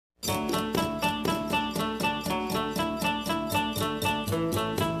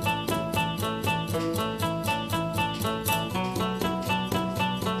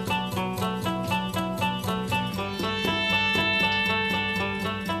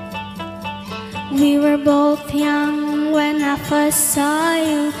We were both young when I first saw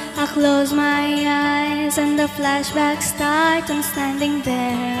you. I close my eyes and the flashback starts. I'm standing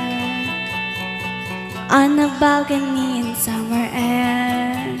there on a balcony in summer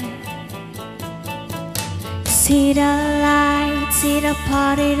air. See the lights, see the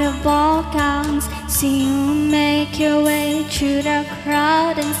party, the ball counts. See you make your way through the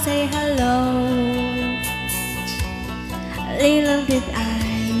crowd and say hello. Little did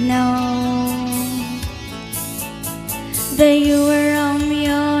I know that you were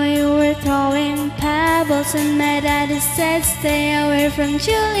Romeo, you were throwing pebbles, and my daddy said stay away from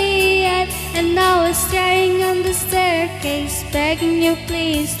Juliet. And I was staring on the staircase, begging you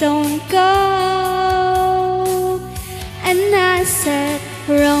please don't go. And I said,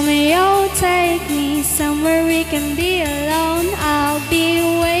 Romeo, take me somewhere we can be alone. I'll be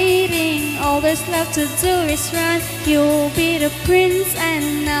waiting, all there's left to do is run. You'll be the prince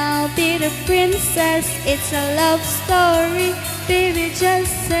and I'll be the princess. It's a love story, baby,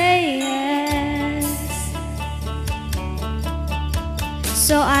 just say yes.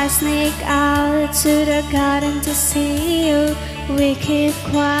 So I sneak out to the garden to see you. We keep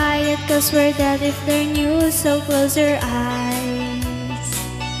quiet cause we're dead if they're new. So close your eyes,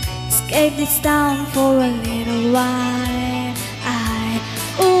 escape this town for a little while.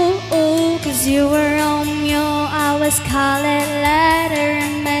 Cause you were Romeo, I was Scarlet Letter,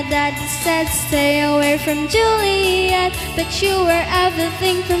 and my daddy said stay away from Juliet. But you were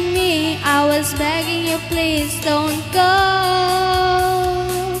everything for me, I was begging you please don't go.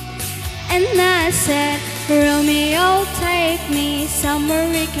 And I said, Romeo, take me somewhere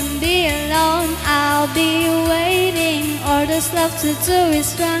we can be alone. I'll be waiting, all there's left to do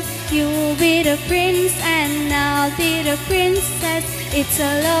is run. You'll be the prince and I'll be the princess. It's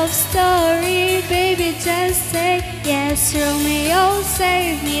a love story, baby, just say yes. Romeo,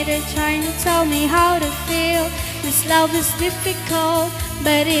 save me, they're trying to tell me how to feel. This love is difficult,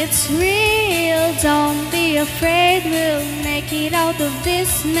 but it's real. Don't be afraid, we'll make it out of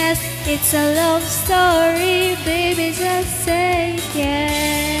this mess. It's a love story, baby, just say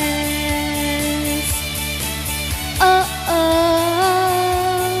yes. Oh, oh.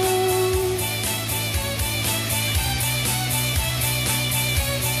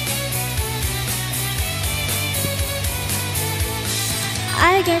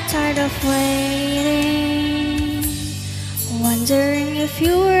 I get tired of waiting, wondering if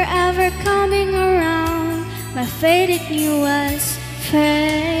you were ever coming around. My faded you was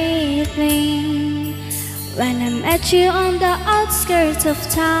fading when I met you on the outskirts of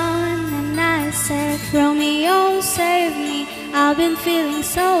town. And I said, Romeo, save me, I've been feeling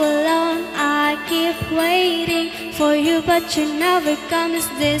so alone. I keep waiting for you, but you never come. Is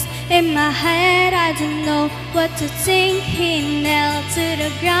this in my head? I don't know what to think. He knelt to the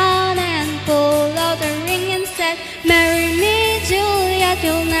ground and pulled out the ring and said, marry me, Juliet,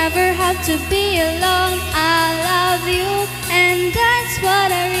 you'll never have to be alone. I love you, and that's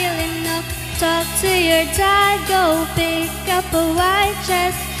what I really know. Talk to your dad, go pick up a white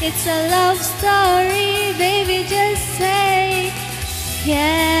dress. It's a love story, baby, just say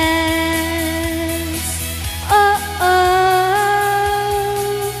yes. Oh, oh,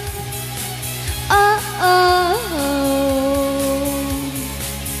 oh, oh, oh.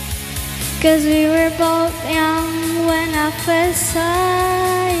 Cause we were both young when I first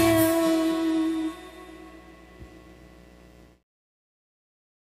saw you.